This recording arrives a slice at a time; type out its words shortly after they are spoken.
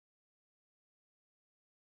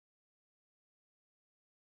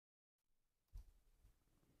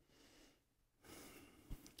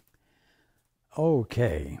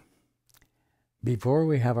Okay, before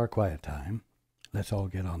we have our quiet time, let's all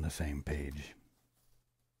get on the same page.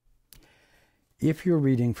 If you're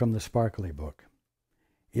reading from the Sparkly book,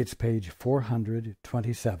 it's page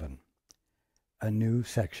 427, a new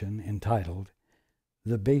section entitled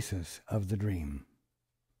The Basis of the Dream.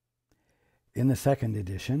 In the second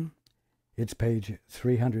edition, it's page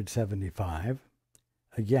 375,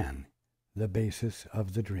 again, The Basis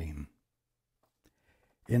of the Dream.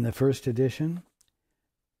 In the first edition,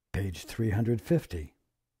 page 350,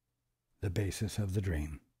 The Basis of the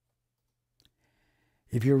Dream.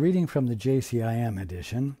 If you're reading from the ACIM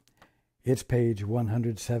edition, it's page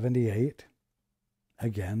 178,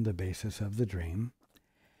 again, The Basis of the Dream.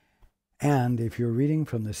 And if you're reading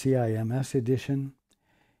from the CIMS edition,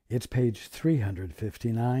 it's page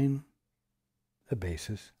 359, The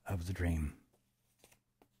Basis of the Dream.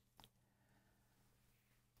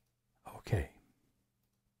 Okay.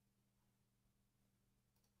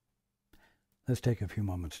 Let's take a few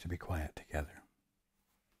moments to be quiet together.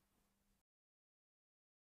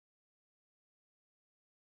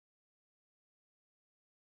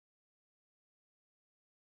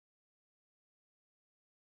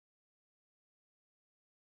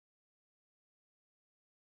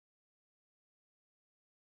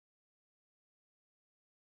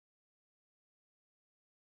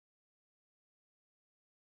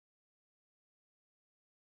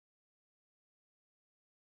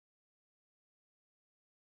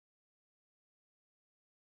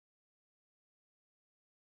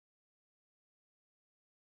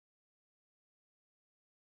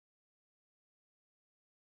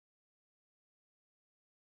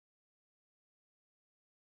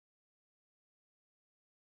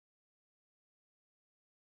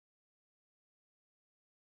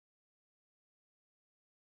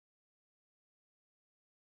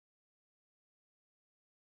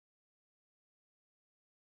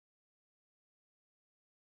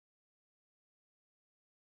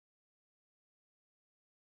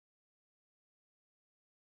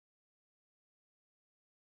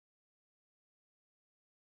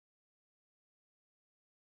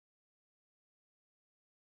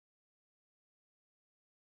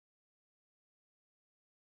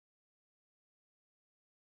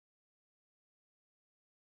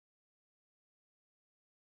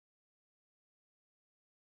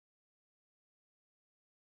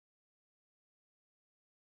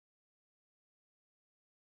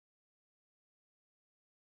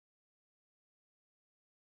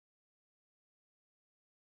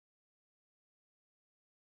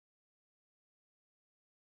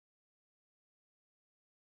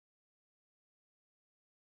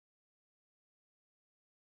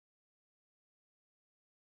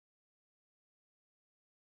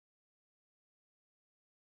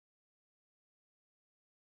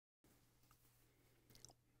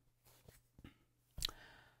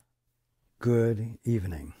 Good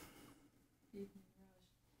evening.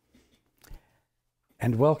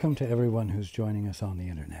 And welcome to everyone who's joining us on the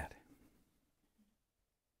internet.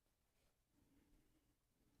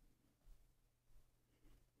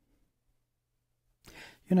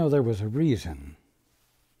 You know, there was a reason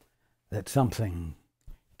that something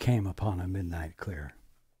came upon a midnight clear.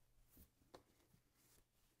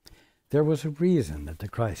 There was a reason that the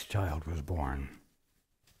Christ child was born.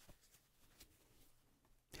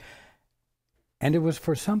 And it was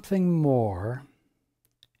for something more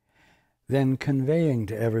than conveying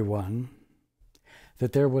to everyone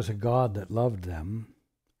that there was a God that loved them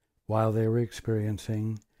while they were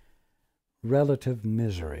experiencing relative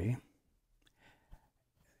misery.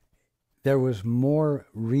 There was more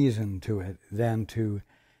reason to it than to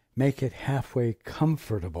make it halfway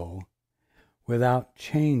comfortable without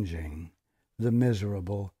changing the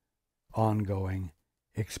miserable, ongoing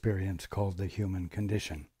experience called the human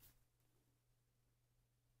condition.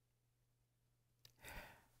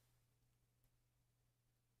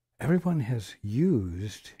 Everyone has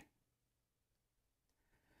used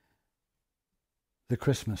the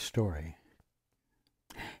Christmas story.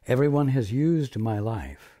 Everyone has used my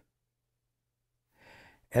life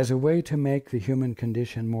as a way to make the human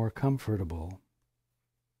condition more comfortable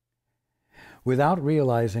without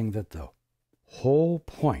realizing that the whole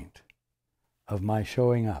point of my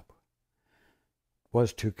showing up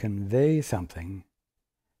was to convey something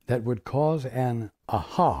that would cause an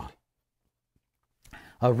aha,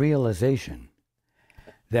 a realization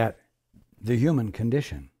that the human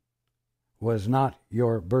condition was not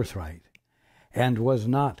your birthright and was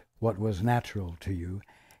not what was natural to you,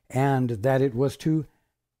 and that it was to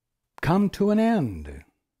come to an end.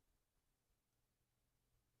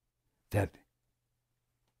 That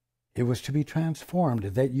It was to be transformed,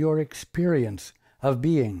 that your experience of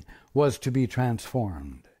being was to be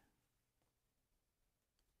transformed.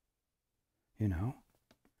 You know?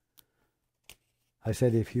 I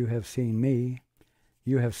said, if you have seen me,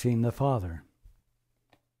 you have seen the Father.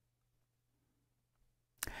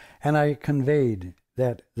 And I conveyed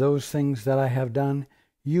that those things that I have done,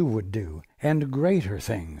 you would do, and greater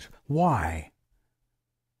things. Why?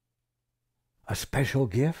 A special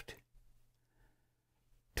gift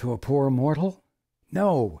to a poor mortal?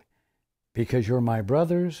 No, because you're my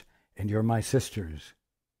brothers and you're my sisters.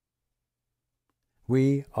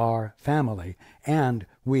 We are family, and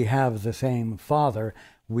we have the same Father.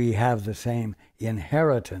 We have the same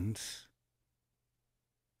inheritance.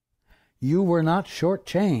 You were not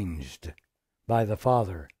shortchanged by the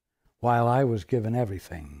Father while I was given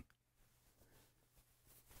everything.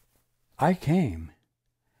 I came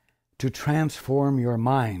to transform your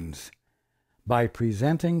minds by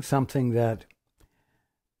presenting something that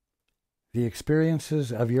the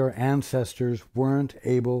experiences of your ancestors weren't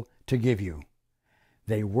able to give you.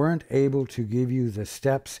 They weren't able to give you the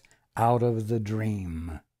steps out of the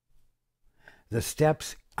dream, the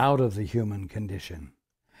steps out of the human condition.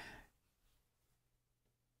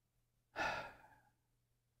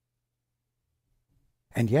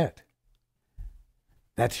 And yet,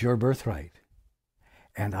 that's your birthright.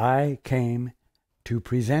 And I came to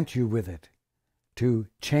present you with it, to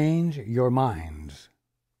change your minds.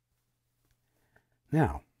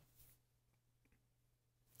 Now,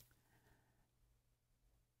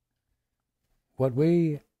 what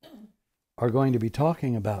we are going to be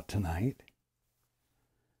talking about tonight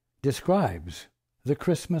describes the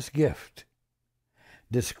Christmas gift,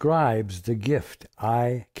 describes the gift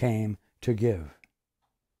I came to give.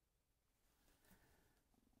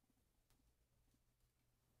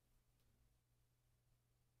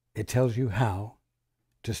 It tells you how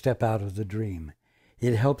to step out of the dream.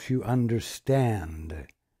 It helps you understand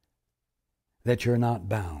that you're not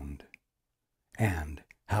bound and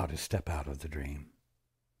how to step out of the dream.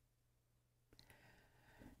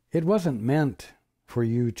 It wasn't meant for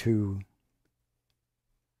you to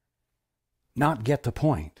not get the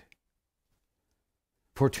point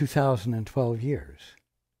for 2012 years.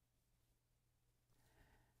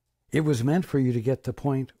 It was meant for you to get the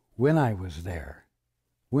point when I was there,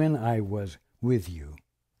 when I was with you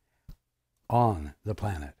on the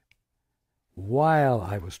planet, while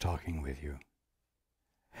I was talking with you.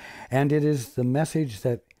 And it is the message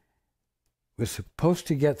that was supposed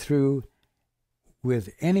to get through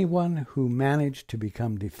with anyone who managed to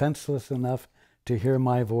become defenseless enough to hear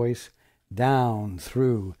my voice down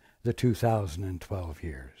through the 2012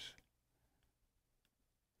 years.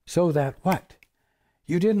 So that what?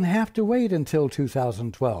 You didn't have to wait until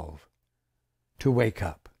 2012 to wake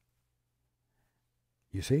up.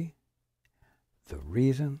 You see? The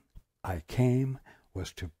reason I came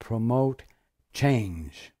was to promote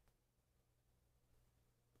change.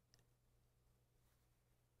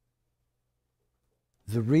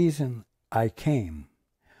 The reason I came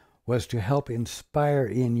was to help inspire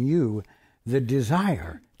in you the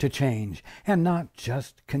desire to change and not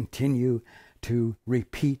just continue to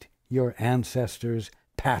repeat your ancestors'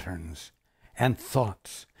 patterns and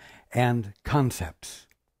thoughts and concepts.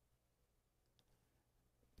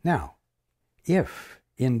 Now, if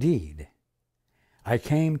indeed I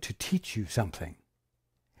came to teach you something,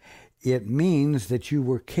 it means that you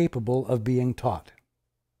were capable of being taught.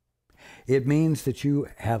 It means that you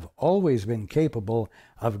have always been capable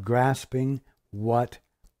of grasping what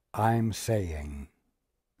I'm saying.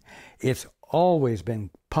 It's always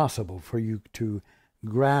been possible for you to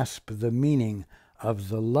grasp the meaning of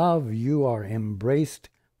the love you are embraced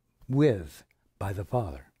with by the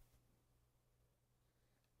Father.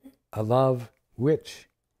 A love which,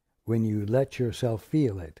 when you let yourself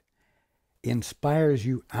feel it, inspires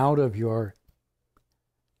you out of your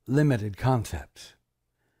limited concepts,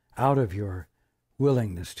 out of your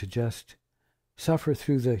willingness to just suffer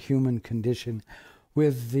through the human condition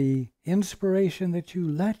with the inspiration that you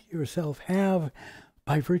let yourself have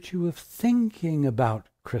by virtue of thinking about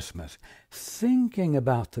Christmas, thinking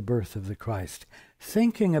about the birth of the Christ,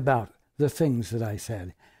 thinking about the things that I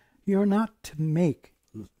said. You're not to make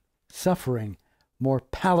suffering more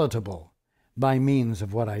palatable by means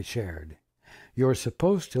of what I shared. You're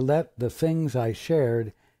supposed to let the things I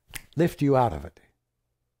shared lift you out of it,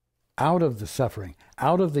 out of the suffering,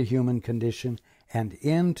 out of the human condition, and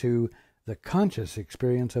into the conscious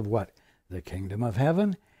experience of what? The kingdom of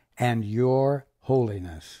heaven and your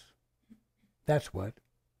holiness. That's what.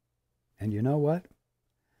 And you know what?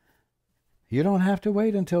 You don't have to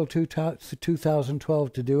wait until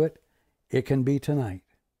 2012 to do it. It can be tonight.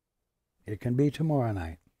 It can be tomorrow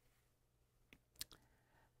night.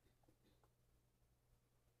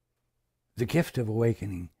 The gift of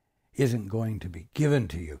awakening isn't going to be given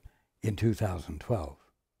to you in 2012.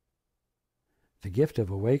 The gift of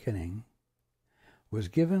awakening was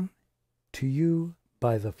given to you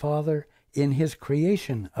by the Father in His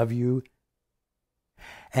creation of you,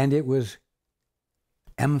 and it was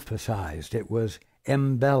emphasized, it was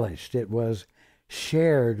embellished, it was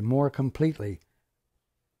shared more completely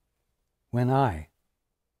when I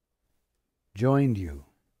joined you,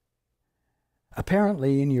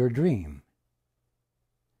 apparently in your dream,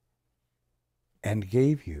 and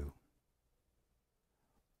gave you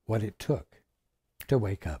what it took to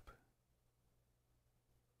wake up.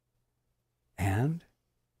 And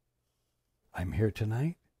I'm here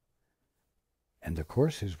tonight, and the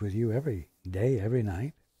Course is with you every day, every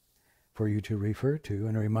night, for you to refer to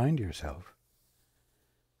and remind yourself.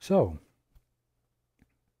 So,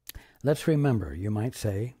 let's remember, you might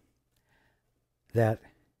say, that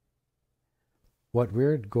what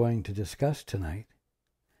we're going to discuss tonight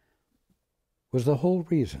was the whole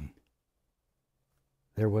reason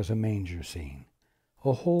there was a manger scene,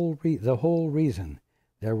 the whole reason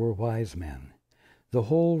there were wise men, the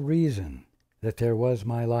whole reason that there was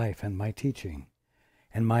my life and my teaching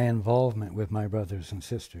and my involvement with my brothers and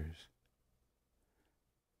sisters.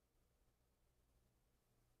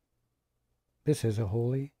 This is a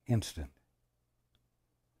holy instant.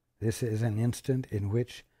 This is an instant in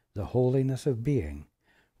which the holiness of being,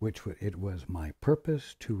 which it was my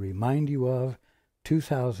purpose to remind you of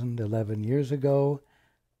 2011 years ago,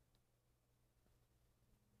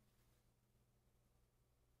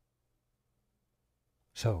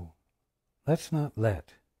 so let's not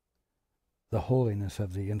let the holiness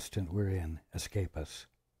of the instant we're in escape us.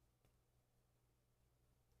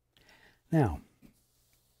 Now,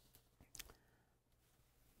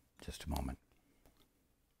 just a moment.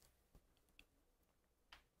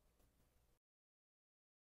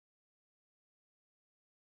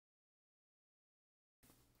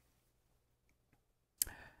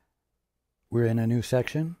 We're in a new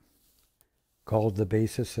section called The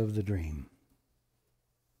Basis of the Dream.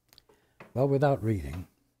 Well, without reading,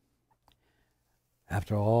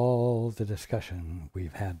 after all the discussion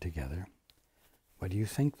we've had together, what do you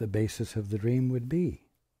think the basis of the dream would be?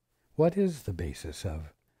 What is the basis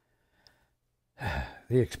of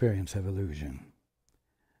the experience of illusion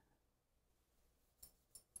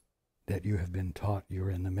that you have been taught you're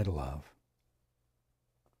in the middle of?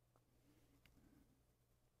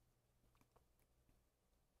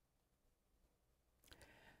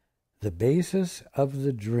 The basis of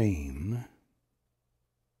the dream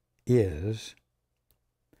is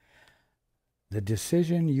the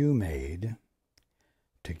decision you made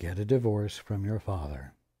to get a divorce from your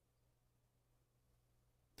father.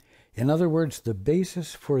 In other words, the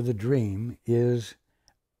basis for the dream is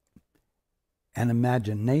an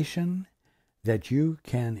imagination that you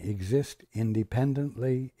can exist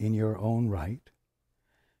independently in your own right,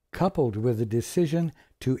 coupled with a decision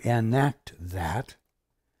to enact that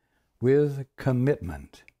with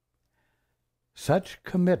commitment. Such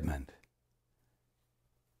commitment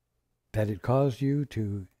that it caused you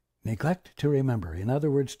to neglect to remember, in other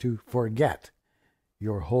words, to forget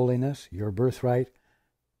your holiness, your birthright,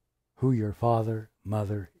 who your father,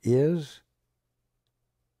 mother is,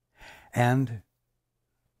 and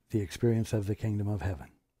the experience of the kingdom of heaven.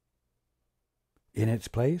 In its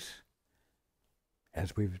place,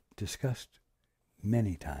 as we've discussed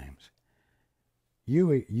many times,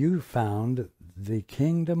 you found the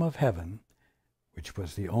kingdom of heaven, which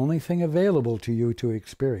was the only thing available to you to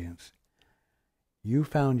experience. You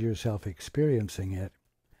found yourself experiencing it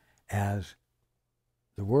as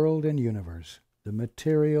the world and universe, the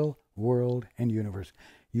material world and universe.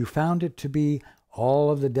 You found it to be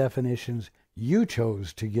all of the definitions you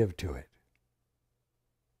chose to give to it.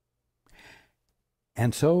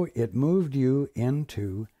 And so it moved you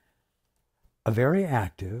into a very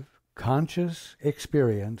active, conscious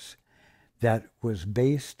experience that was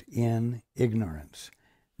based in ignorance,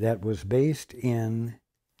 that was based in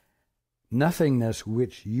nothingness,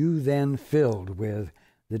 which you then filled with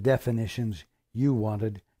the definitions you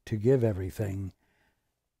wanted to give everything,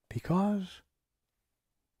 because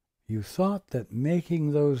you thought that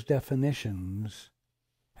making those definitions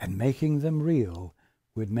and making them real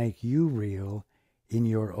would make you real in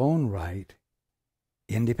your own right,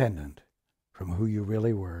 independent from who you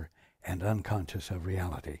really were and unconscious of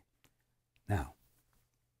reality. Now,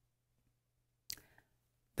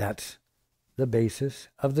 that's the basis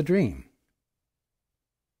of the dream.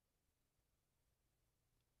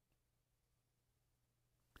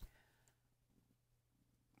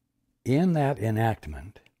 in that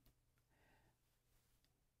enactment,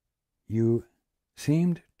 you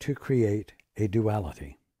seemed to create a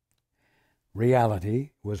duality.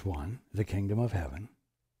 Reality was one, the kingdom of heaven,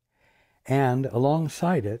 and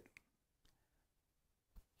alongside it,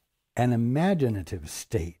 an imaginative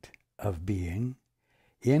state of being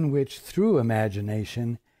in which, through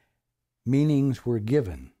imagination, meanings were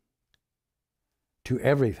given to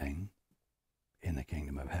everything in the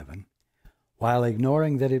kingdom of heaven, while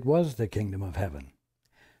ignoring that it was the kingdom of heaven.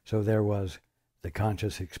 So there was the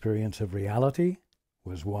conscious experience of reality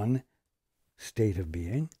was one state of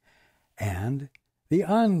being, and the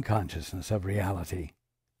unconsciousness of reality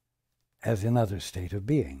as another state of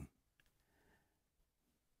being.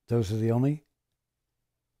 Those are the only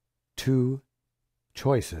two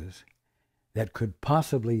choices that could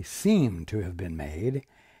possibly seem to have been made,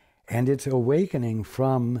 and it's awakening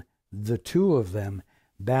from the two of them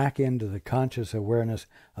back into the conscious awareness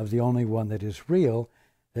of the only one that is real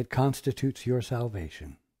that constitutes your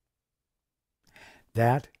salvation.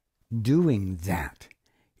 That, doing that,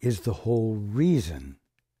 is the whole reason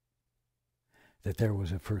that there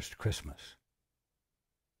was a first Christmas.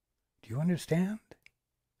 Do you understand?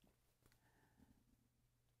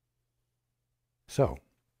 So,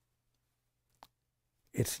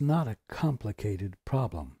 it's not a complicated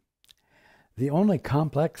problem. The only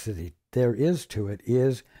complexity there is to it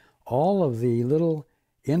is all of the little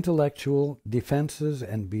intellectual defenses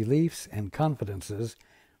and beliefs and confidences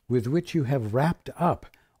with which you have wrapped up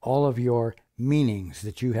all of your meanings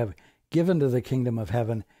that you have given to the kingdom of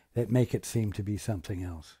heaven that make it seem to be something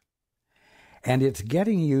else. And it's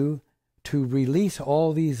getting you to release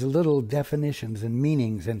all these little definitions and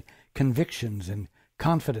meanings and convictions and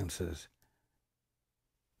confidences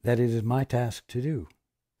that it is my task to do.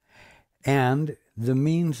 And the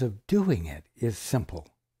means of doing it is simple.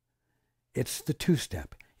 It's the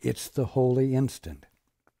two-step. It's the holy instant.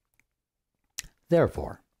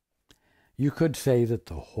 Therefore, you could say that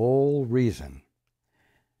the whole reason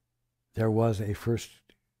there was a first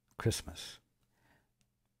Christmas,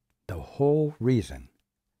 the whole reason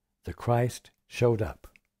the Christ showed up,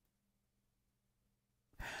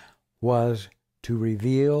 was to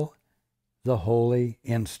reveal the holy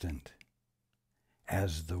instant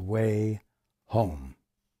as the way home,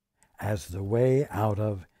 as the way out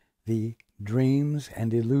of the dreams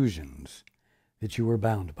and illusions that you were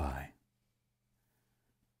bound by.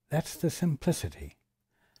 That's the simplicity.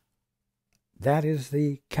 That is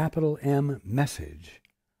the capital M message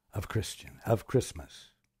of Christmas.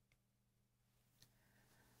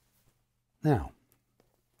 Now,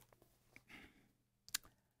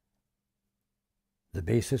 the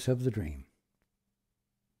basis of the dream.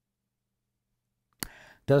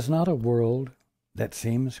 Does not a world that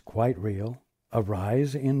seems quite real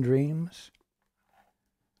arise in dreams?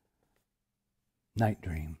 Night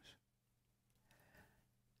dreams.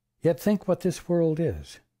 Yet think what this world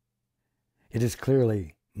is. It is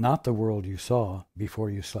clearly not the world you saw before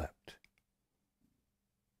you slept,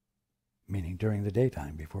 meaning during the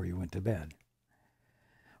daytime before you went to bed.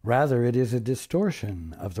 Rather, it is a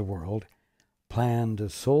distortion of the world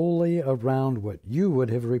planned solely around what you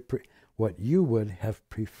would have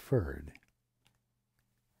preferred.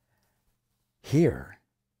 Here,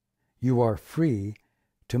 you are free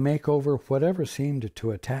to make over whatever seemed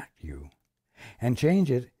to attack you and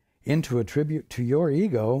change it into a tribute to your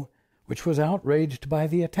ego, which was outraged by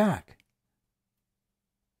the attack.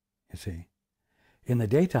 You see, in the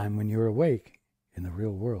daytime when you're awake in the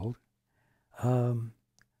real world,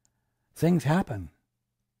 things happen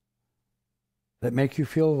that make you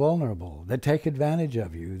feel vulnerable, that take advantage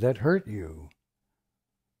of you, that hurt you,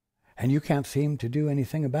 and you can't seem to do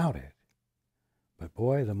anything about it. But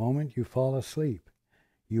boy, the moment you fall asleep,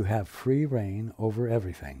 you have free rein over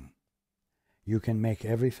everything. You can make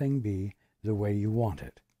everything be the way you want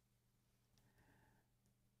it.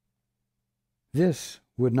 This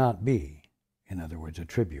would not be, in other words, a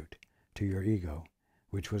tribute to your ego,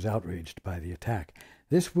 which was outraged by the attack.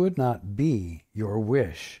 This would not be your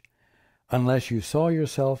wish unless you saw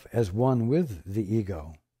yourself as one with the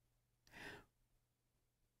ego.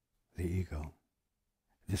 The ego.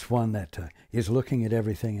 This one that is looking at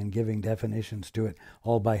everything and giving definitions to it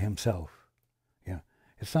all by himself. Yeah,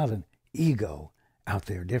 it's not an ego out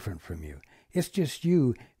there different from you. It's just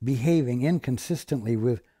you behaving inconsistently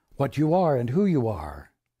with what you are and who you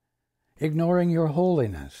are, ignoring your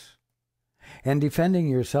holiness, and defending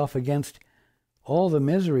yourself against all the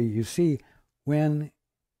misery you see when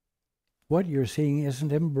what you're seeing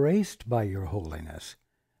isn't embraced by your holiness,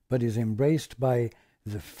 but is embraced by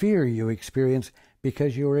the fear you experience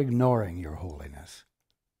because you're ignoring your holiness.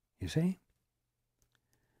 You see?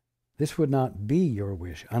 This would not be your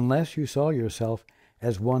wish unless you saw yourself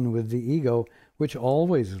as one with the ego, which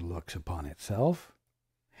always looks upon itself,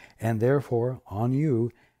 and therefore on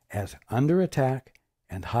you as under attack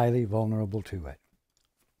and highly vulnerable to it.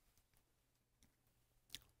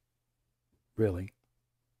 Really,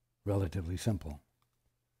 relatively simple.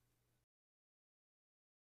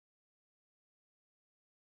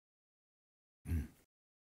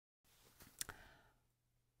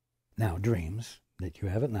 Now, dreams that you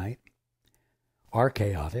have at night are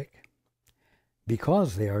chaotic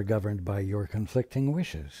because they are governed by your conflicting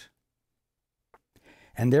wishes,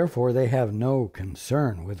 and therefore they have no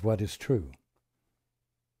concern with what is true.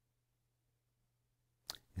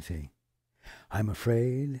 You see, I'm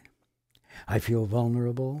afraid, I feel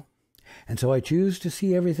vulnerable, and so I choose to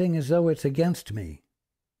see everything as though it's against me.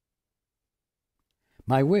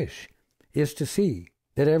 My wish is to see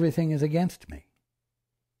that everything is against me.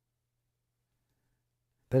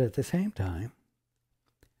 But at the same time,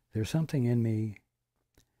 there's something in me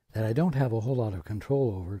that I don't have a whole lot of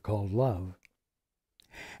control over called love.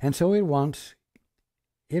 And so it wants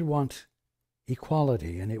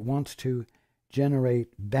equality, and it wants to generate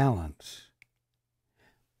balance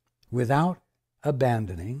without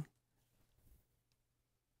abandoning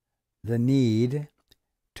the need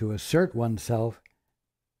to assert oneself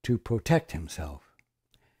to protect himself.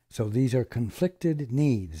 So these are conflicted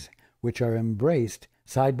needs which are embraced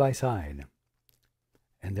side by side.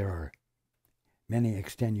 And there are many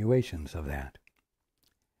extenuations of that.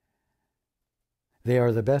 They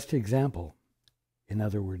are the best example. In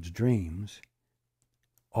other words, dreams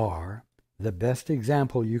are the best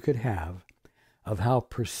example you could have of how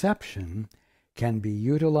perception can be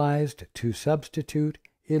utilized to substitute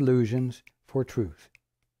illusions for truth.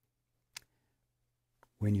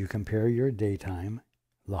 When you compare your daytime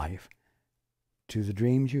life to the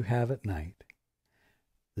dreams you have at night,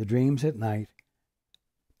 the dreams at night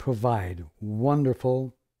provide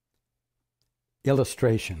wonderful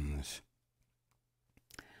illustrations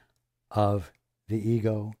of the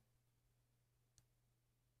ego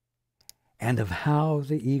and of how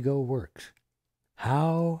the ego works,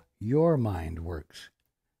 how your mind works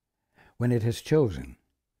when it has chosen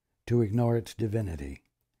to ignore its divinity,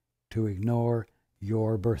 to ignore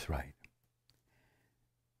your birthright.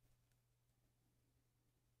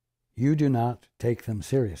 You do not take them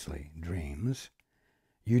seriously, dreams.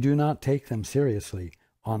 You do not take them seriously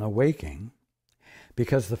on awaking,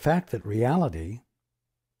 because the fact that reality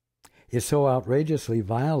is so outrageously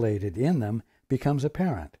violated in them becomes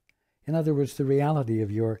apparent. In other words, the reality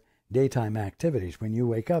of your daytime activities. When you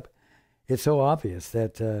wake up, it's so obvious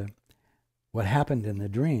that what happened in the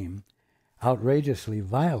dream outrageously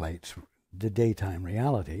violates the daytime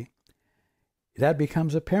reality. That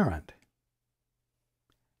becomes apparent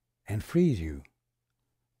and frees you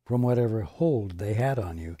from whatever hold they had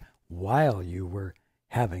on you while you were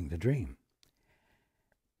having the dream.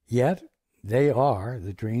 Yet,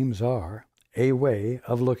 the dreams are, a way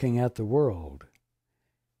of looking at the world.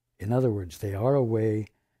 In other words, they are a way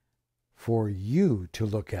for you to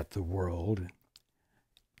look at the world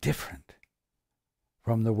different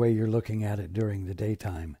from the way you're looking at it during the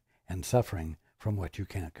daytime and suffering from what you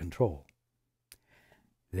can't control.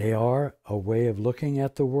 They are a way of looking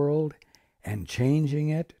at the world and changing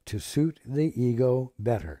it to suit the ego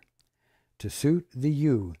better, to suit the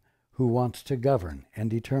you who wants to govern and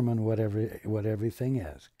determine what everything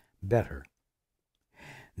is better.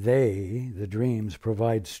 They, the dreams,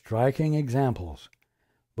 provide striking examples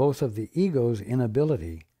both of the ego's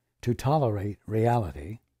inability to tolerate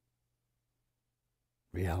reality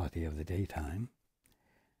of the daytime.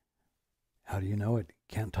 How do you know it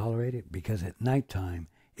can't tolerate it? Because at nighttime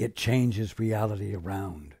it changes reality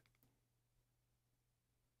around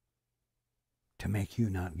to make you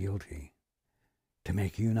not guilty, to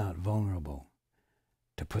make you not vulnerable,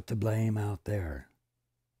 to put the blame out there,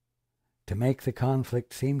 to make the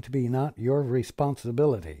conflict seem to be not your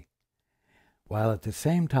responsibility, while at the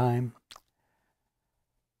same time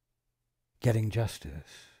getting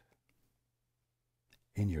justice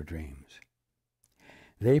in your dreams.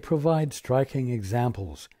 They provide striking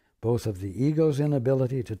examples both of the ego's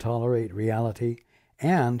inability to tolerate reality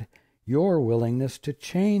and your willingness to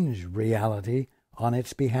change reality on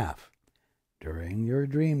its behalf. During your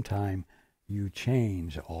dream time, you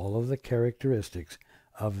change all of the characteristics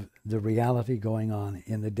of the reality going on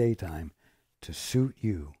in the daytime to suit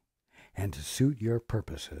you and to suit your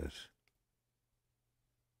purposes,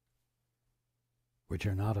 which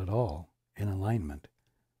are not at all in alignment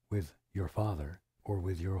with your Father or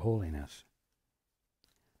with your holiness.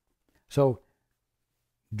 So,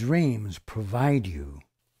 dreams provide you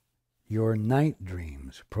your night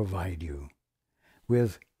dreams provide you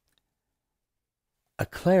with a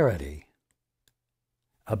clarity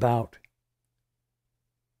about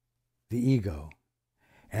the ego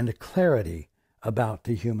and a clarity about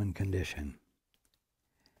the human condition.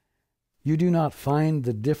 You do not find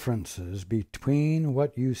the differences between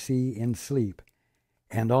what you see in sleep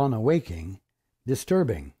and on awaking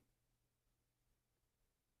disturbing.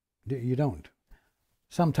 You don't.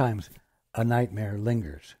 Sometimes a nightmare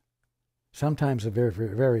lingers. Sometimes a very,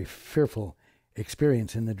 very, very fearful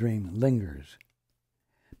experience in the dream lingers.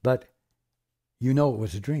 But you know it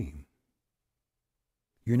was a dream.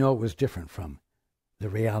 You know it was different from the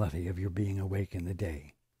reality of your being awake in the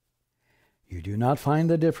day. You do not find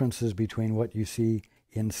the differences between what you see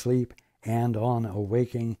in sleep and on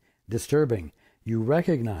awaking disturbing. You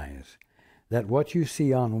recognize that what you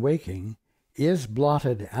see on waking is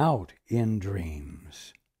blotted out in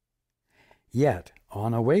dreams. Yet,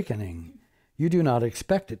 on awakening, you do not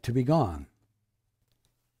expect it to be gone.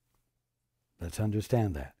 Let's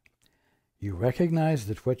understand that. You recognize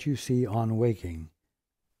that what you see on waking,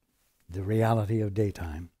 the reality of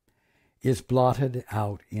daytime, is blotted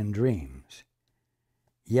out in dreams.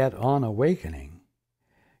 Yet on awakening,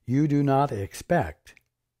 you do not expect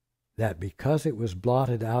that because it was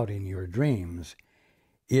blotted out in your dreams,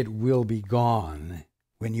 it will be gone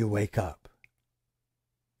when you wake up.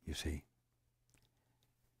 You see?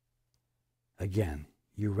 Again,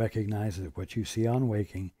 you recognize that what you see on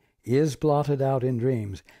waking is blotted out in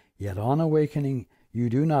dreams, yet on awakening,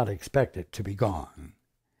 you do not expect it to be gone.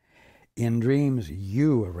 In dreams,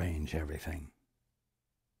 you arrange everything.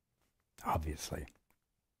 Obviously.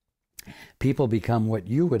 People become what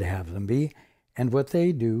you would have them be, and what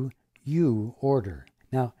they do, you order.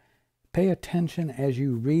 Now, pay attention as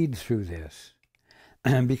you read through this,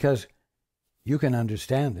 because you can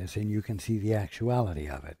understand this and you can see the actuality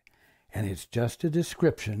of it. And it's just a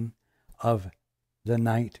description of the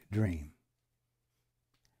night dream.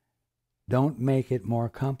 Don't make it more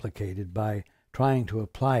complicated by trying to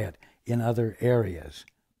apply it in other areas.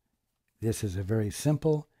 This is a very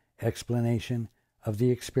simple explanation of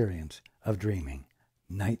the experience of dreaming,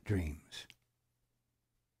 night dreams.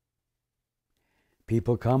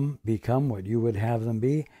 People become what you would have them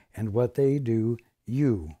be, and what they do,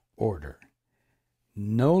 you order.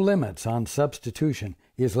 No limits on substitution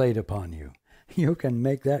is laid upon you. You can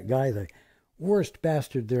make that guy the worst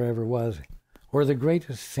bastard there ever was, or the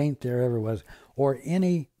greatest saint there ever was, or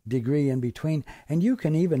any degree in between, and you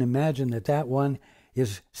can even imagine that that one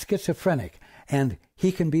is schizophrenic, and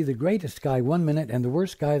he can be the greatest guy one minute and the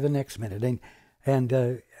worst guy the next minute,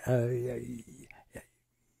 and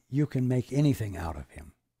you can make anything out of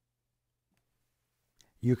him.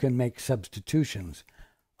 You can make substitutions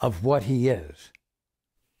of what he is,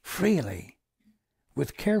 freely,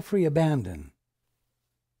 with carefree abandon.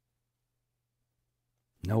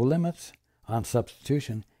 No limits on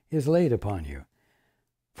substitution is laid upon you.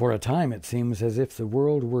 For a time it seems as if the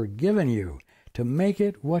world were given you to make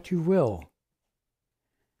it what you will.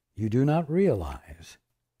 You do not realize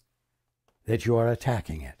that you are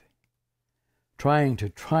attacking it, trying to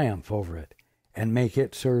triumph over it and make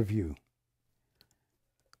it serve you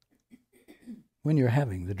when you're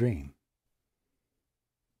having the dream.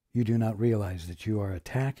 You do not realize that you are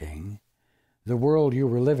attacking the world you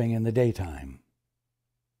were living in the daytime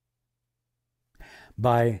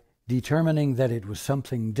by determining that it was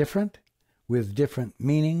something different with different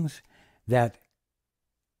meanings that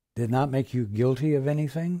did not make you guilty of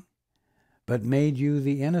anything, but made you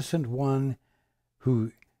the innocent one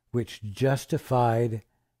which justified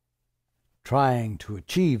trying to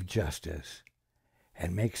achieve justice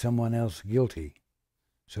and make someone else guilty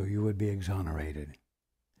so you would be exonerated.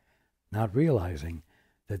 Not realizing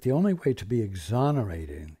that the only way to be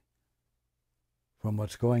exonerated from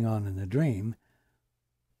what's going on in the dream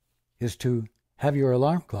is to have your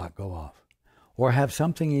alarm clock go off, or have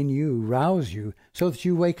something in you rouse you so that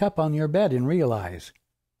you wake up on your bed and realize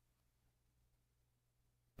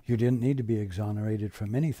you didn't need to be exonerated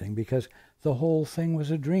from anything because the whole thing was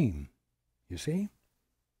a dream. You see?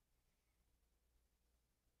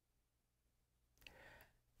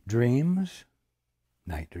 Dreams,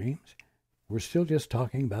 night dreams, we're still just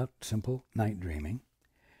talking about simple night dreaming.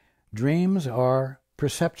 Dreams are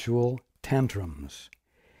perceptual tantrums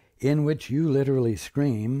in which you literally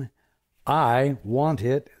scream, "I want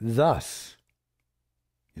it thus."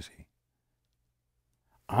 You see?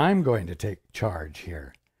 I'm going to take charge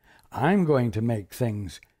here. I'm going to make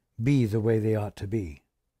things be the way they ought to be.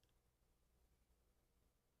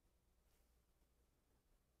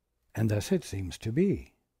 And thus it seems to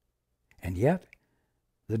be. And yet,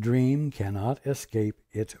 The dream cannot escape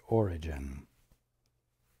its origin.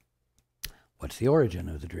 What's the origin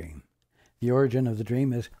of the dream? The origin of the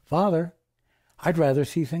dream is, Father, I'd rather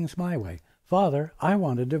see things my way. Father, I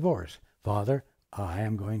want a divorce. Father, I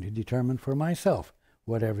am going to determine for myself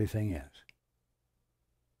what everything is.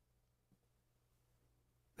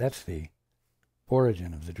 That's the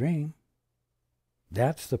origin of the dream.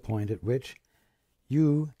 That's the point at which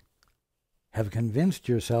you have convinced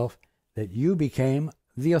yourself that you became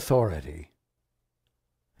the authority,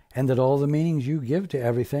 and that all the meanings you give to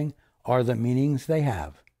everything are the meanings they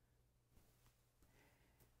have.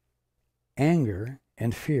 Anger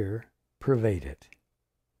and fear pervade it,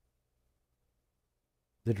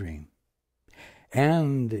 the dream.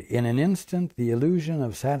 And in an instant, the illusion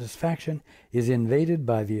of satisfaction is invaded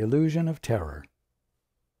by the illusion of terror.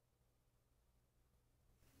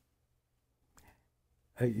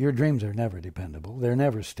 Your dreams are never dependable. They're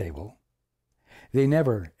never stable. They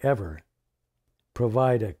never, ever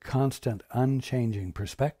provide a constant, unchanging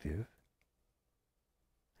perspective.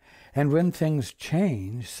 And when things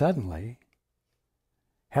change suddenly,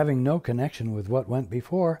 having no connection with what went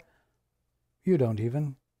before, you don't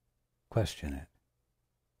even question it.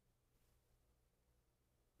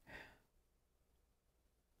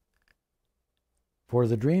 For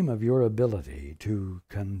the dream of your ability to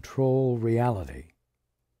control reality,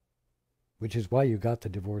 which is why you got the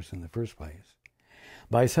divorce in the first place,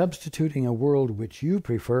 by substituting a world which you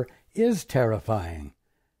prefer, is terrifying.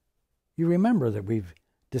 You remember that we've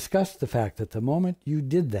discussed the fact that the moment you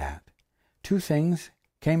did that, two things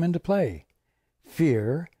came into play: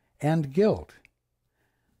 fear and guilt.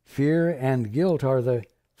 Fear and guilt are the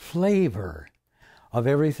flavor of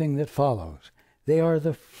everything that follows. They are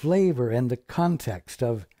the flavor and the context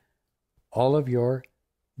of all of your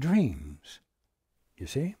dreams. You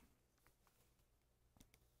see?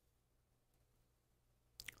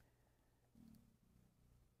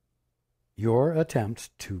 Your attempts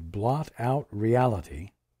to blot out reality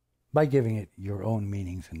by giving it your own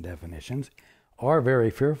meanings and definitions are very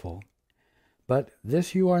fearful, but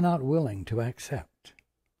this you are not willing to accept.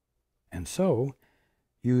 And so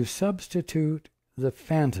you substitute the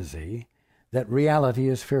fantasy that reality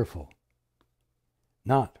is fearful,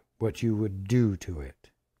 not what you would do to it.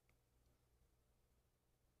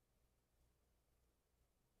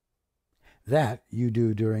 That you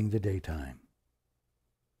do during the daytime.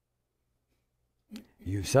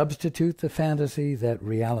 You substitute the fantasy that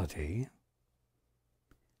reality,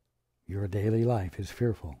 your daily life, is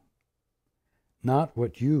fearful, not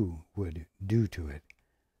what you would do to it.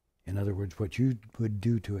 In other words, what you would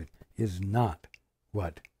do to it is not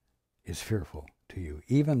what is fearful to you,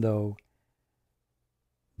 even though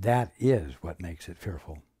that is what makes it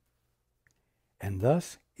fearful. And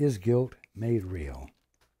thus is guilt made real.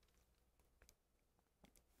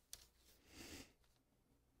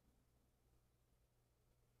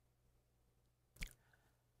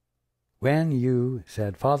 When you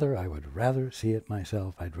said, Father, I would rather see it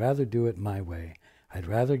myself, I'd rather do it my way, I'd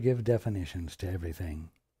rather give definitions to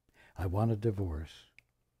everything, I want a divorce,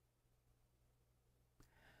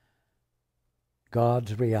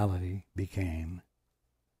 God's reality became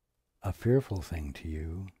a fearful thing to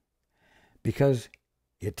you because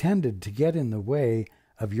it tended to get in the way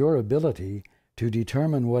of your ability to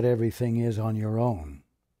determine what everything is on your own.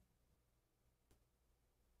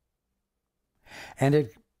 And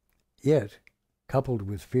it, coupled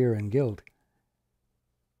with fear and guilt,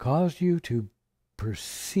 caused you to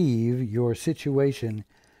perceive your situation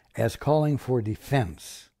as calling for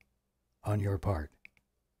defense on your part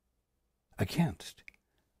against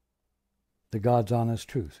the God's honest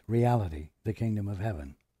truth, reality, the kingdom of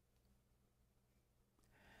heaven.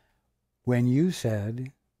 When you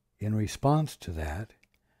said, in response to that,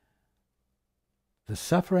 the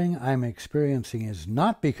suffering I'm experiencing is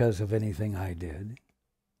not because of anything I did,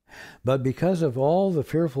 but because of all the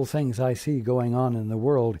fearful things I see going on in the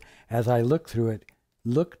world as I look through it,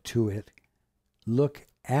 look to it, look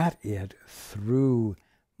at it through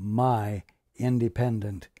my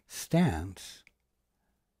independent stance,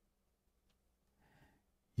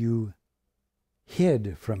 you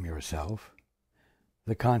hid from yourself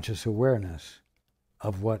the conscious awareness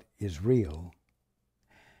of what is real.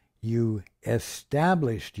 You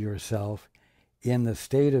established yourself in the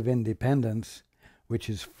state of independence which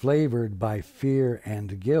is flavored by fear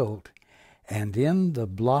and guilt, and in the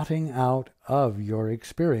blotting out of your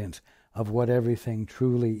experience of what everything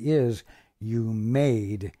truly is, you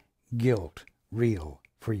made guilt real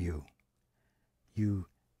for you. You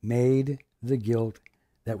made the guilt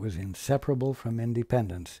that was inseparable from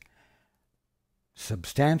independence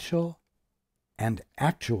substantial and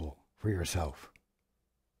actual for yourself.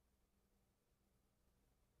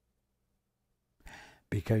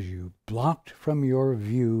 because you blocked from your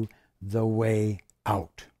view the way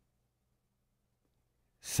out.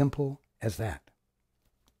 Simple as that.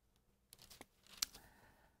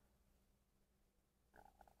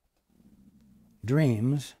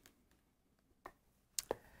 Dreams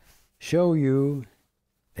show you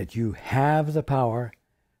that you have the power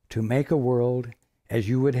to make a world as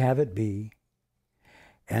you would have it be,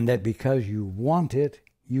 and that because you want it,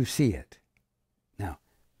 you see it. Now,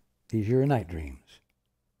 these are your night dreams.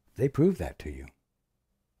 They prove that to you.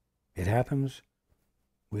 It happens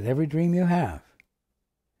with every dream you have.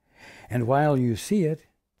 And while you see it,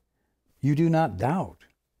 you do not doubt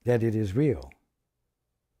that it is real.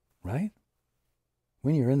 Right?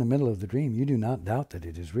 When you're in the middle of the dream, you do not doubt that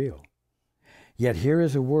it is real. Yet here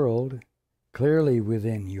is a world clearly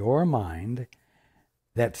within your mind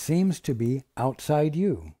that seems to be outside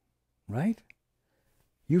you, right?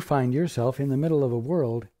 You find yourself in the middle of a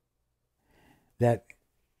world that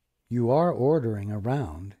you are ordering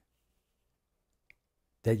around,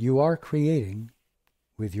 that you are creating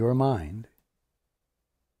with your mind,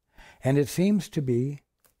 and it seems to be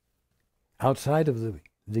outside of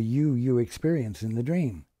the you experience in the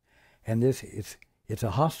dream. And it's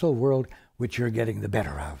a hostile world which you're getting the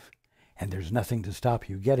better of. And there's nothing to stop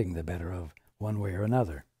you getting the better of one way or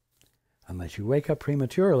another. Unless you wake up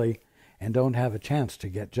prematurely and don't have a chance to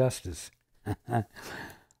get justice.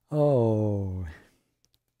 Oh.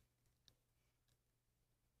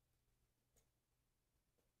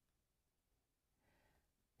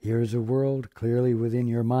 Here is a world clearly within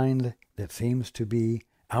your mind that seems to be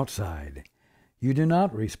outside. You do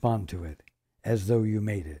not respond to it as though you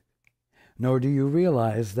made it, nor do you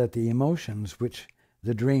realize that the emotions which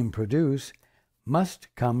the dream produce must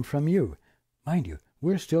come from you. Mind you,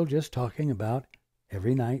 we're still just talking about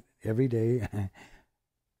every night, every day.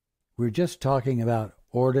 We're just talking about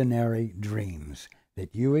ordinary dreams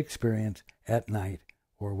that you experience at night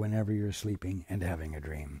or whenever you're sleeping and having a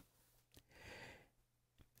dream.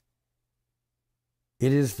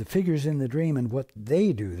 It is the figures in the dream and what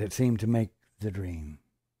they do that seem to make the dream.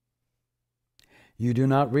 You do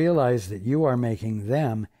not realize that you are making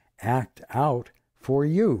them act out for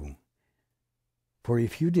you. For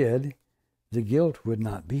if you did, the guilt would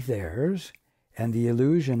not be theirs, and the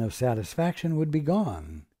illusion of satisfaction would be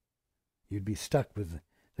gone. You'd be stuck with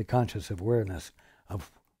the conscious awareness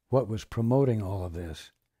of what was promoting all of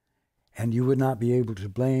this, and you would not be able to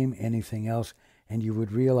blame anything else, and you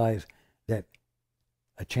would realize that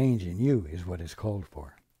a change in you is what is called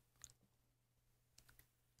for.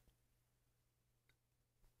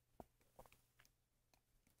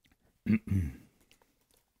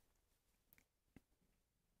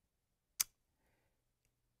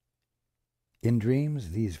 In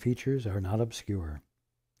dreams, these features are not obscure.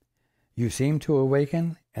 You seem to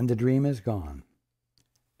awaken, and the dream is gone.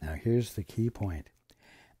 Now here's the key point.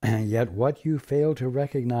 Yet what you fail to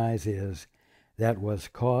recognize is that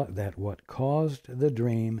what caused the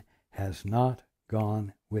dream has not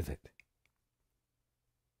gone with it.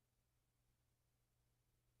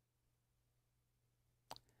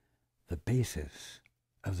 The basis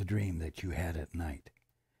of the dream that you had at night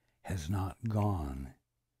has not gone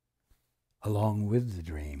along with the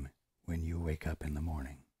dream when you wake up in the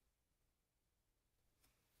morning.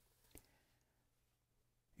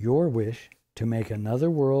 Your wish to make another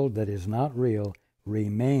world that is not real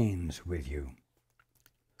remains with you.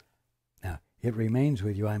 Now, it remains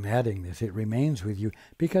with you. I'm adding this. It remains with you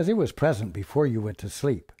because it was present before you went to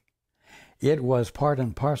sleep. It was part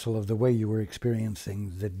and parcel of the way you were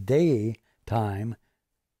experiencing the daytime,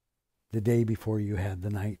 the day before you had the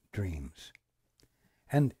night dreams.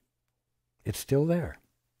 And it's still there.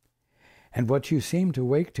 And what you seem to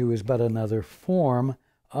wake to is but another form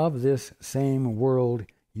of this same world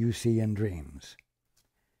you see in dreams.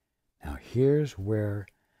 Now here's where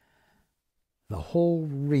the whole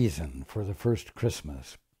reason for the first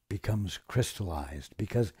Christmas becomes crystallized,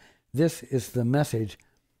 because this is the message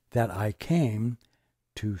that I came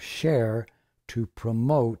to share, to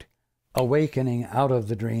promote awakening out of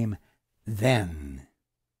the dream then.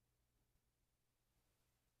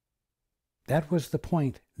 That was the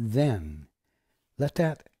point then. Let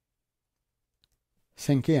that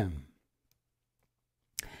sink in.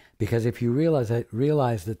 Because if you realize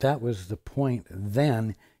that that was the point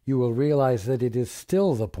then, you will realize that it is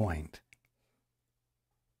still the point.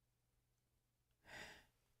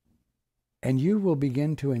 And you will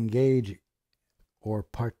begin to engage or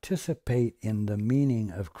participate in the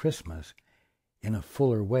meaning of Christmas in a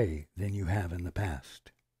fuller way than you have in the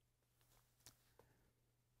past.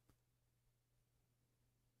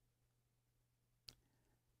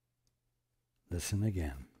 Listen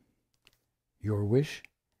again. Your wish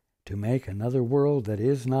to make another world that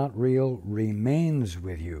is not real remains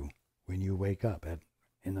with you when you wake up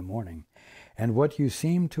in the morning. And what you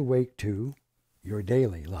seem to wake to, your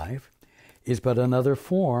daily life, is but another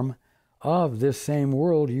form of this same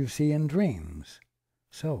world you see in dreams.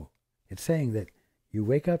 So, it's saying that you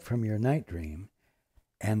wake up from your night dream,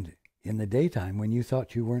 and in the daytime, when you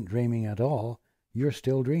thought you weren't dreaming at all, you're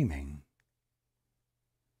still dreaming.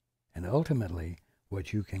 And ultimately,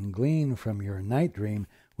 what you can glean from your night dream,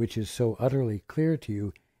 which is so utterly clear to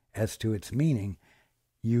you as to its meaning,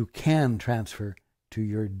 you can transfer to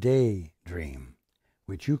your day dream,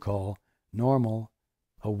 which you call normal,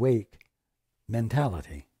 awake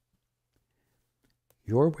mentality.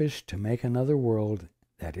 Your wish to make another world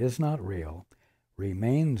that is not real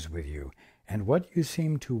remains with you, and what you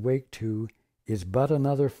seem to wake to is but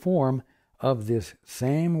another form of this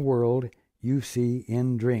same world you see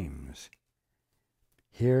in dreams.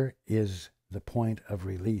 Here is the point of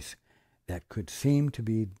release that could seem to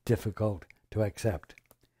be difficult to accept.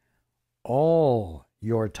 All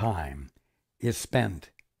your time is spent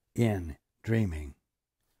in dreaming,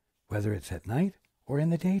 whether it's at night or in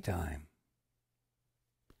the daytime.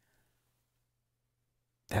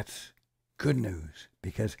 That's good news,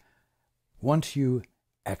 because once you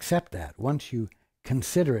accept that, once you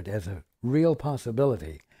consider it as a real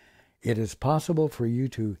possibility, it is possible for you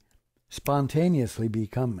to spontaneously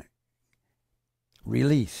become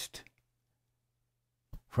released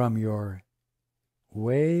from your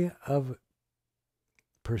way of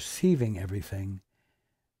perceiving everything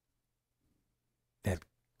that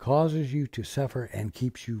causes you to suffer and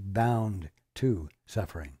keeps you bound to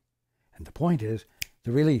suffering. And the point is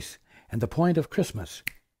the release. And the point of Christmas,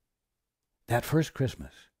 that first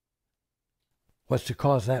Christmas, was to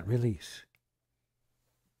cause that release.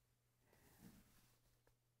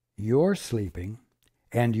 Your sleeping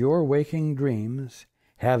and your waking dreams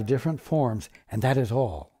have different forms, and that is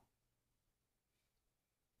all.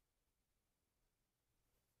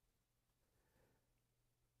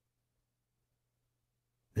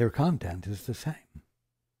 Their content is the same.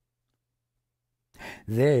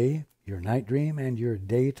 They, your night dream and your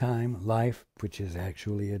daytime life, which is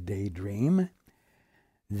actually a daydream,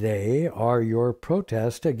 they are your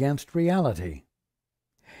protest against reality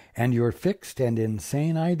and your fixed and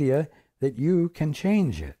insane idea that you can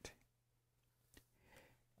change it.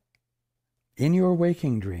 In your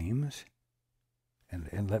waking dreams,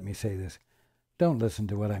 and let me say this, don't listen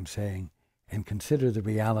to what I'm saying and consider the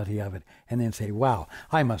reality of it and then say, wow,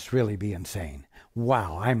 I must really be insane.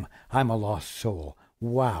 Wow, I'm a lost soul.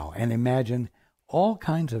 Wow, and imagine all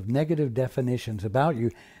kinds of negative definitions about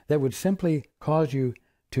you that would simply cause you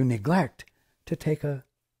to neglect to take a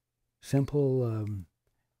simple,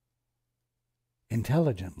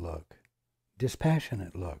 intelligent look,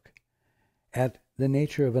 dispassionate look at the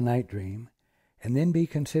nature of a night dream, and then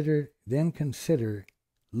consider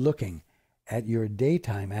looking at your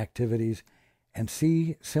daytime activities and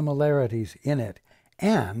see similarities in it,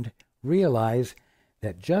 and realize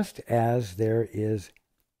that just as there is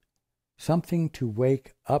something to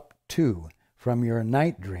wake up to from your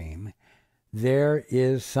night dream, there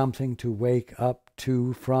is something to wake up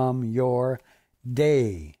to from your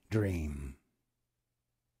day dream.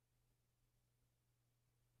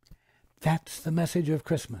 That's the message of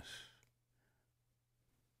Christmas.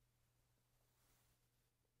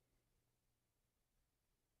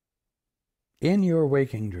 In your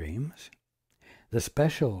waking dreams, the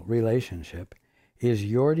special relationship is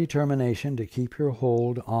your determination to keep your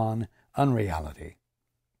hold on unreality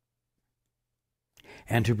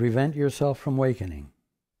and to prevent yourself from waking.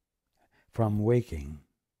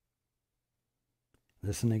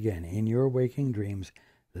 Listen again. In your waking dreams,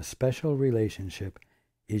 the special relationship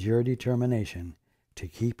is your determination to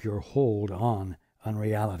keep your hold on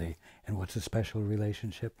unreality. And what's a special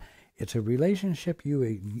relationship? It's a relationship you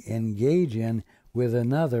engage in with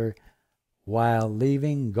another while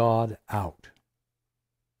leaving God out.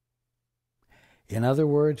 In other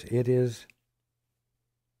words, it is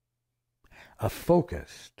a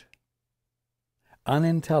focused,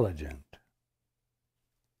 unintelligent,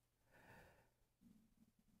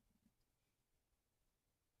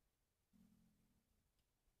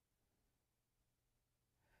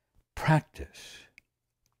 practice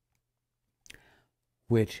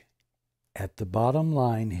which, at the bottom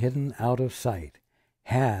line, hidden out of sight,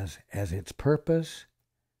 has as its purpose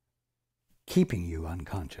keeping you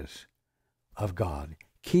unconscious of God,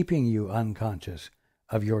 keeping you unconscious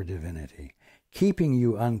of your divinity, keeping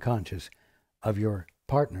you unconscious of your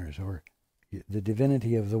partners or the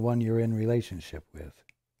divinity of the one you're in relationship with.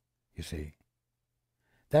 You see,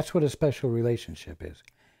 that's what a special relationship is.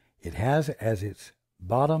 It has as its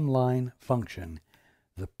bottom line function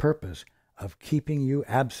the purpose of keeping you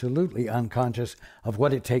absolutely unconscious of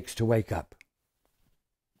what it takes to wake up.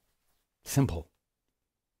 Simple.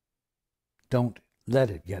 Don't let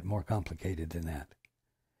it get more complicated than that.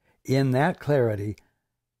 In that clarity,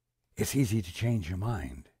 it's easy to change your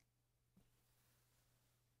mind.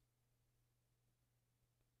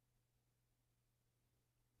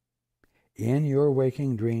 In your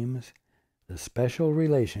waking dreams, the special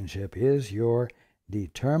relationship is your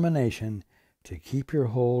determination to keep your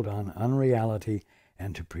hold on unreality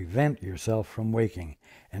and to prevent yourself from waking.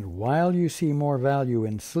 And while you see more value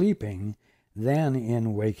in sleeping than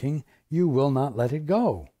in waking, you will not let it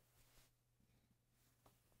go.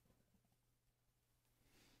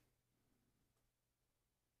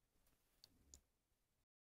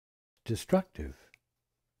 Destructive.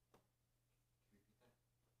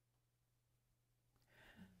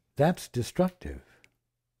 That's destructive.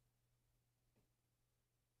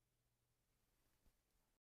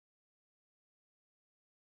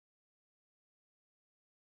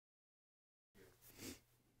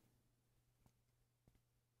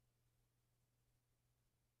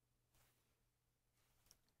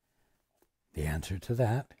 The answer to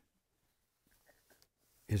that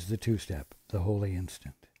is the two-step, the holy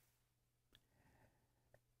instant,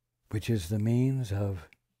 which is the means of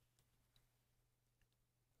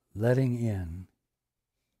letting in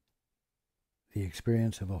the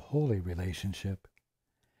experience of a holy relationship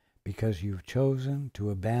because you've chosen to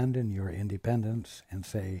abandon your independence and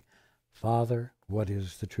say, Father, what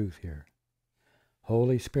is the truth here?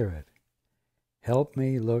 Holy Spirit, help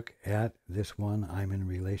me look at this one I'm in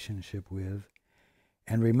relationship with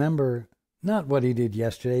and remember not what he did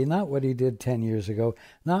yesterday, not what he did 10 years ago,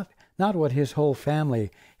 not what his whole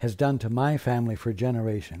family has done to my family for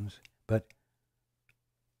generations, but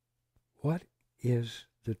what is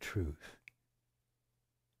the truth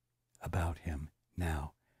about him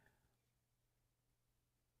now?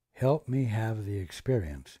 Help me have the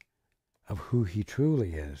experience of who he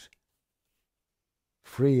truly is,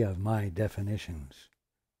 free of my definitions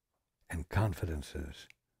and confidences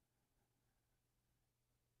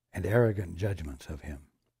and arrogant judgments of him.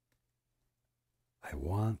 I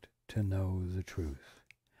want to know the truth.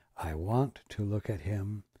 I want to look at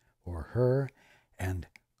him or her, and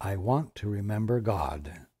I want to remember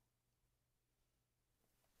God.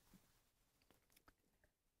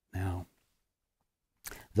 Now,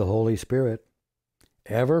 the Holy Spirit,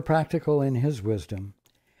 ever practical in his wisdom,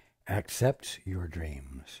 accepts your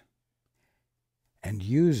dreams and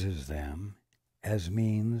uses them as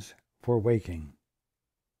means for waking.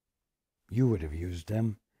 You would have used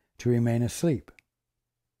them to remain asleep.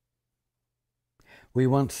 We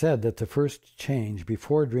once said that the first change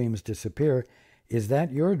before dreams disappear is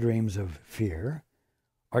that your dreams of fear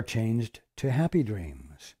are changed to happy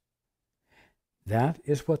dreams. That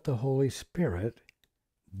is what the Holy Spirit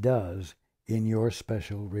does in your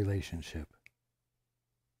special relationship.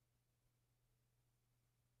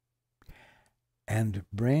 And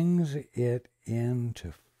brings it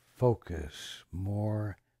into focus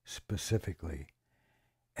more specifically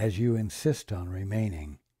as you insist on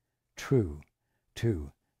remaining true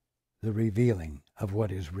to the revealing of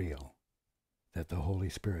what is real that the Holy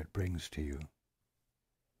Spirit brings to you.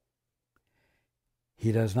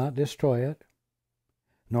 He does not destroy it,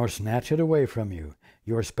 nor snatch it away from you.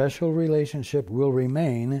 Your special relationship will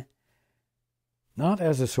remain not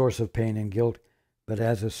as a source of pain and guilt, but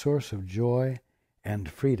as a source of joy and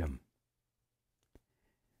freedom.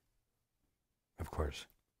 Of course,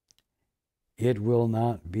 it will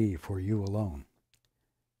not be for you alone,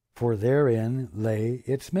 for therein lay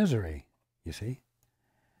its misery, you see.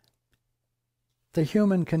 The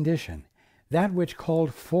human condition, that which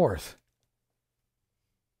called forth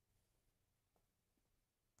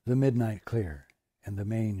the midnight clear and the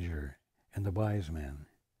manger and the wise men.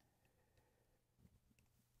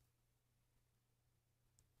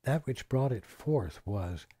 That which brought it forth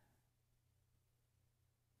was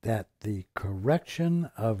that the correction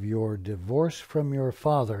of your divorce from your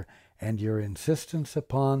father and your insistence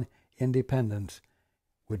upon independence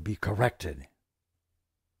would be corrected,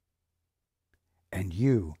 and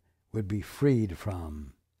you would be freed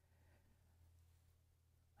from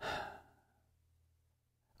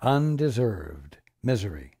undeserved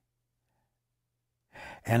misery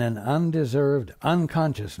and an undeserved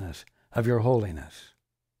unconsciousness of your holiness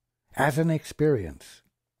as an experience.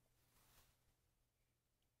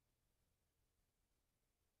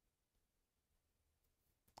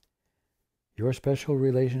 Your special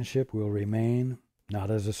relationship will remain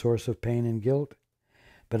not as a source of pain and guilt,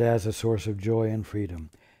 but as a source of joy and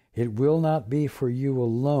freedom. It will not be for you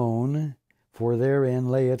alone, for therein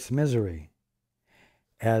lay its misery,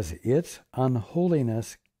 as its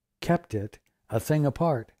unholiness kept it a thing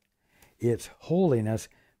apart. Its holiness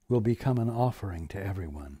will become an offering to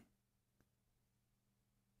everyone.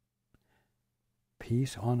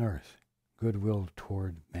 Peace on earth, goodwill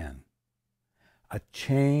toward men. A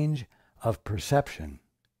change of perception,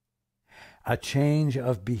 a change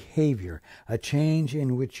of behavior, a change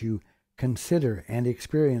in which you consider and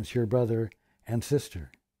experience your brother and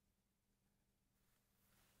sister.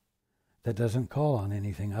 That doesn't call on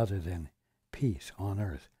anything other than peace on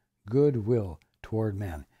earth, goodwill toward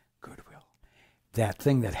men. Goodwill. That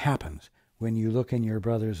thing that happens when you look in your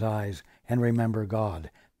brother's eyes and remember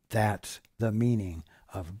God. That's the meaning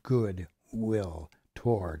of goodwill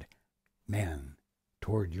toward men,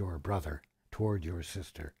 toward your brother, toward your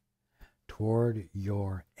sister, toward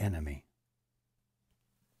your enemy.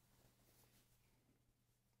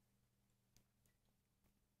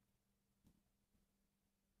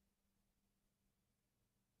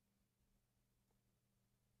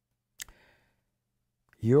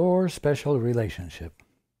 Your special relationship,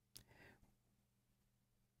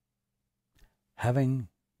 having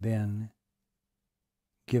been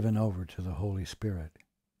given over to the Holy Spirit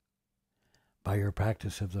by your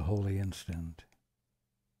practice of the Holy Instant,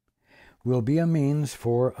 will be a means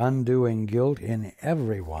for undoing guilt in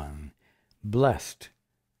everyone, blessed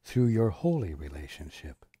through your holy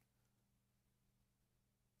relationship.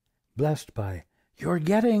 Blessed by your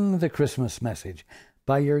getting the Christmas message,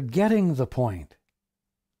 by your getting the point.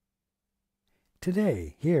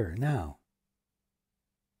 Today, here, now.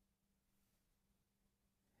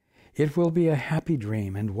 It will be a happy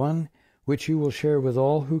dream, and one which you will share with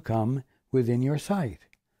all who come within your sight.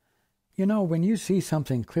 You know, when you see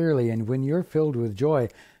something clearly and when you're filled with joy,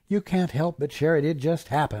 you can't help but share it. It just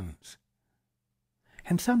happens.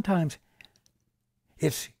 And sometimes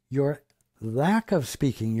it's your lack of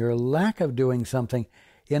speaking, your lack of doing something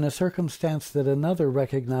in a circumstance that another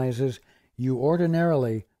recognizes you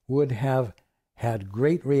ordinarily would have had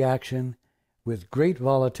great reaction with great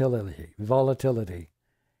volatility.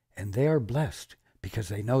 And they are blessed because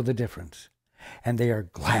they know the difference. And they are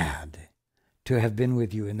glad to have been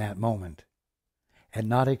with you in that moment and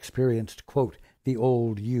not experienced, quote, the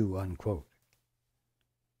old you, unquote.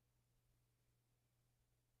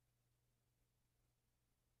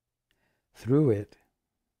 Through it,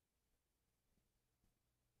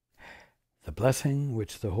 the blessing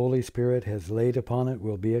which the Holy Spirit has laid upon it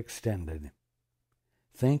will be extended.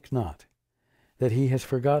 Think not that he has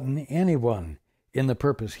forgotten anyone in the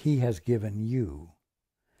purpose he has given you.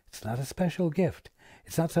 It's not a special gift.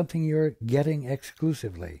 It's not something you're getting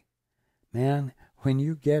exclusively. Man, when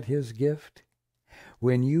you get his gift,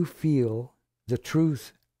 when you feel the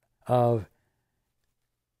truth of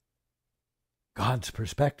God's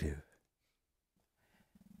perspective,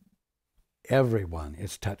 everyone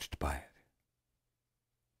is touched by it.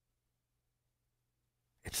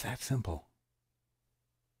 It's that simple.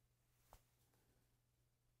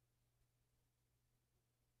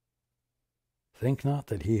 Think not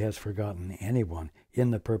that he has forgotten anyone in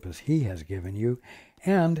the purpose he has given you,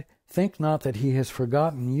 and think not that he has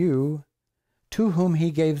forgotten you to whom he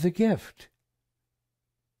gave the gift.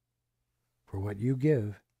 For what you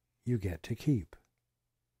give, you get to keep.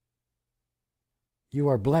 You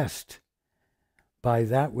are blessed by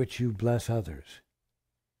that which you bless others.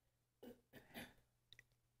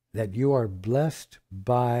 That you are blessed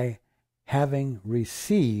by having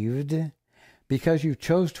received, because you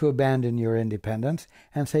chose to abandon your independence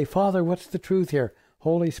and say, Father, what's the truth here?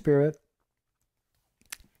 Holy Spirit,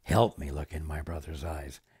 help me look in my brother's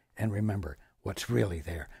eyes and remember what's really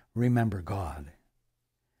there. Remember God.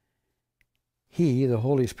 He, the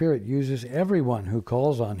Holy Spirit, uses everyone who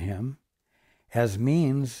calls on him as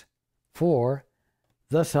means for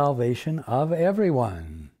the salvation of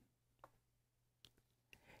everyone.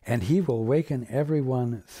 And he will waken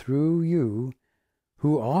everyone through you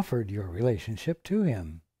who offered your relationship to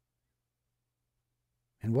him.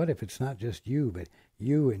 And what if it's not just you, but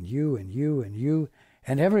you and you and you and you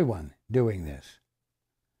and everyone doing this?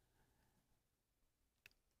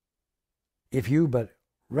 If you but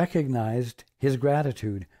recognized his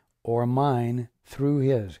gratitude, or mine through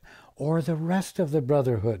his, or the rest of the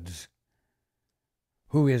brotherhoods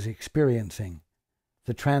who is experiencing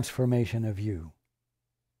the transformation of you.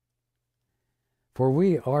 For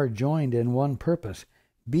we are joined in one purpose,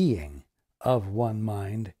 being of one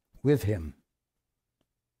mind with him.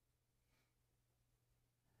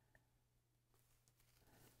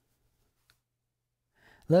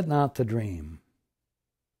 Let not the dream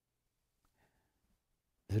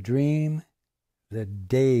the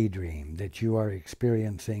daydream that you are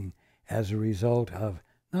experiencing as a result of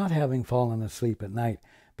not having fallen asleep at night,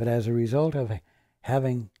 but as a result of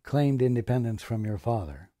having claimed independence from your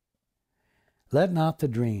Father. Let not the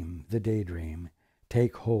dream, the daydream,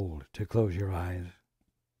 take hold to close your eyes.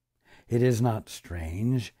 It is not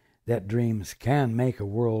strange that dreams can make a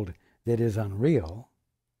world that is unreal.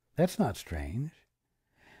 That's not strange.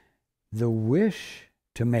 The wish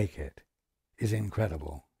to make it is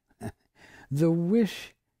incredible. The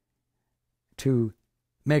wish to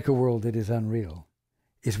make a world that is unreal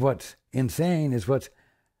is what's insane, is what's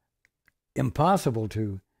impossible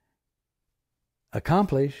to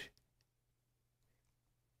accomplish,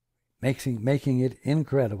 making it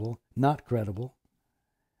incredible, not credible,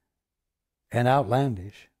 and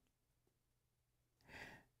outlandish.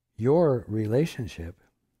 Your relationship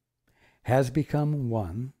has become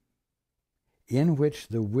one in which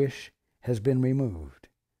the wish has been removed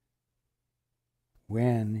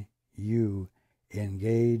when you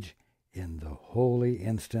engage in the holy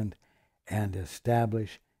instant and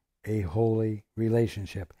establish a holy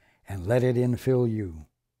relationship and let it infill you.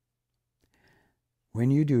 When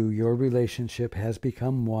you do, your relationship has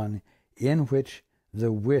become one in which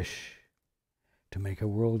the wish to make a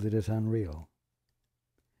world that is unreal.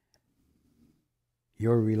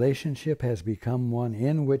 Your relationship has become one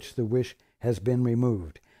in which the wish has been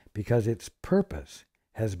removed because its purpose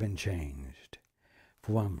has been changed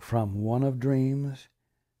from one of dreams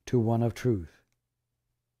to one of truth.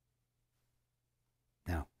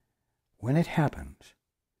 Now, when it happens,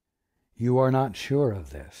 you are not sure of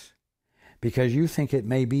this because you think it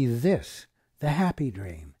may be this, the happy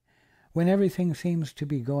dream, when everything seems to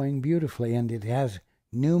be going beautifully and it has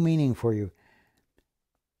new meaning for you.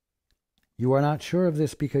 You are not sure of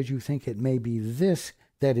this because you think it may be this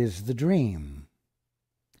that is the dream.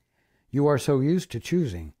 You are so used to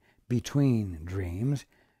choosing between dreams,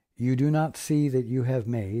 you do not see that you have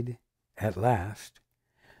made, at last,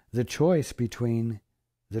 the choice between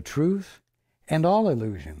the truth and all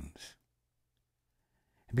illusions.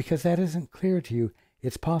 Because that isn't clear to you,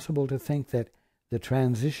 it's possible to think that the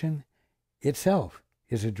transition itself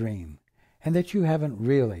is a dream, and that you haven't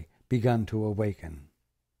really begun to awaken.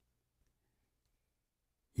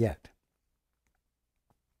 Yet,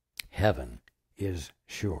 heaven is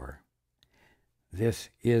sure. This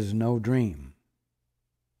is no dream.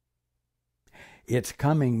 Its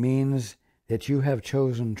coming means that you have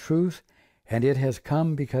chosen truth, and it has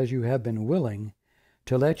come because you have been willing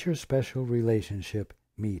to let your special relationship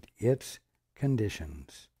meet its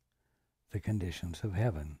conditions, the conditions of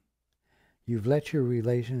heaven. You've let your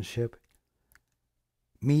relationship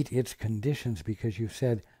meet its conditions because you've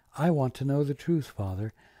said, I want to know the truth,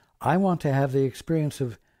 Father. I want to have the experience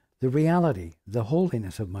of the reality, the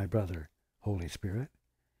holiness of my brother, Holy Spirit.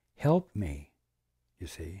 Help me, you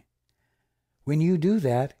see. When you do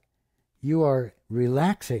that, you are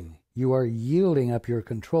relaxing, you are yielding up your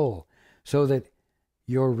control so that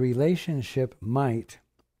your relationship might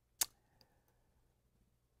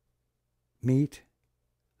meet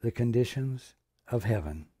the conditions of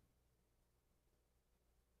heaven.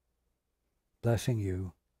 Blessing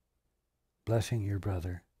you, blessing your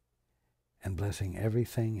brother, and blessing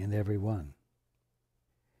everything and everyone.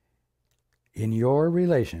 In your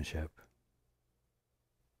relationship,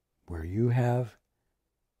 where you have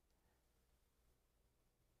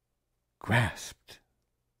grasped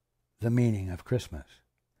the meaning of Christmas,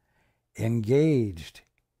 engaged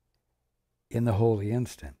in the holy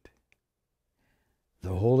instant,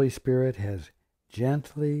 the Holy Spirit has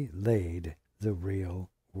gently laid the real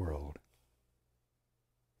world.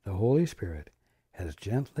 The Holy Spirit has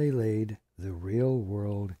gently laid the real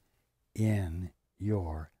world in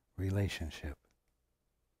your relationship.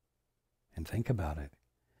 And think about it.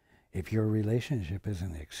 If your relationship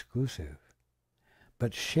isn't exclusive,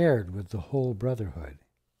 but shared with the whole brotherhood,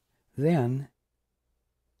 then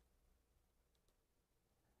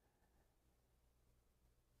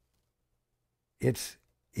it's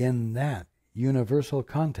in that universal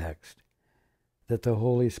context that the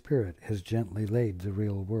Holy Spirit has gently laid the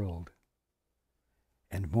real world.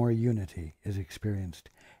 And more unity is experienced,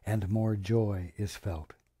 and more joy is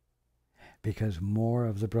felt, because more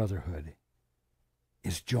of the brotherhood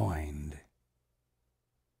is joined.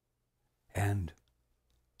 And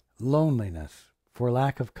loneliness for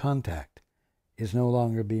lack of contact is no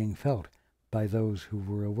longer being felt by those who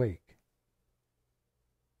were awake.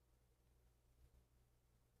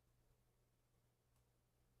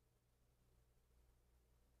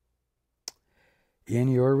 In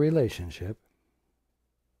your relationship,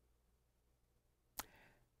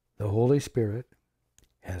 the Holy Spirit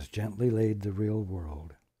has gently laid the real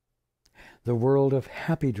world. the world of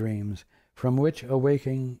happy dreams from which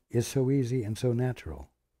awaking is so easy and so natural.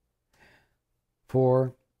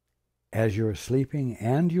 For as your sleeping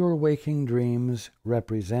and your waking dreams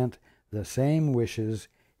represent the same wishes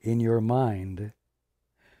in your mind,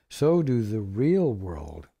 so do the real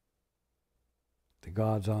world, the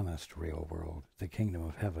God's honest real world, the kingdom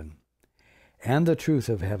of heaven, and the truth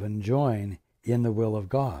of heaven join in the will of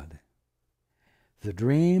God. The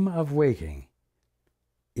dream of waking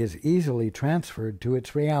is easily transferred to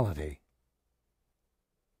its reality.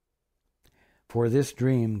 For this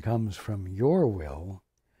dream comes from your will,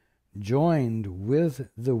 joined with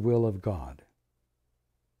the will of God.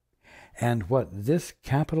 And what this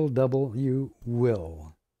capital W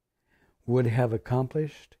will would have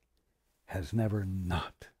accomplished has never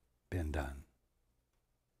not been done.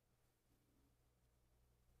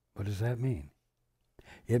 What does that mean?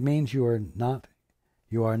 It means you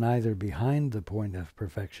are neither behind the point of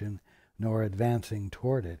perfection nor advancing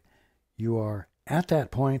toward it. You are at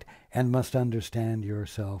that point and must understand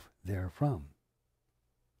yourself therefrom.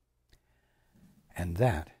 And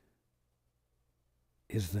that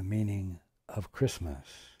is the meaning of Christmas.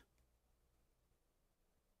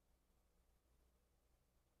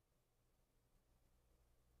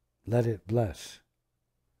 Let it bless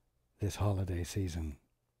this holiday season.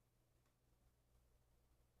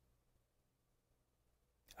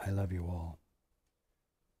 I love you all.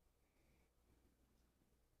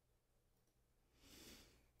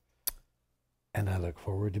 And I look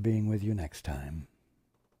forward to being with you next time.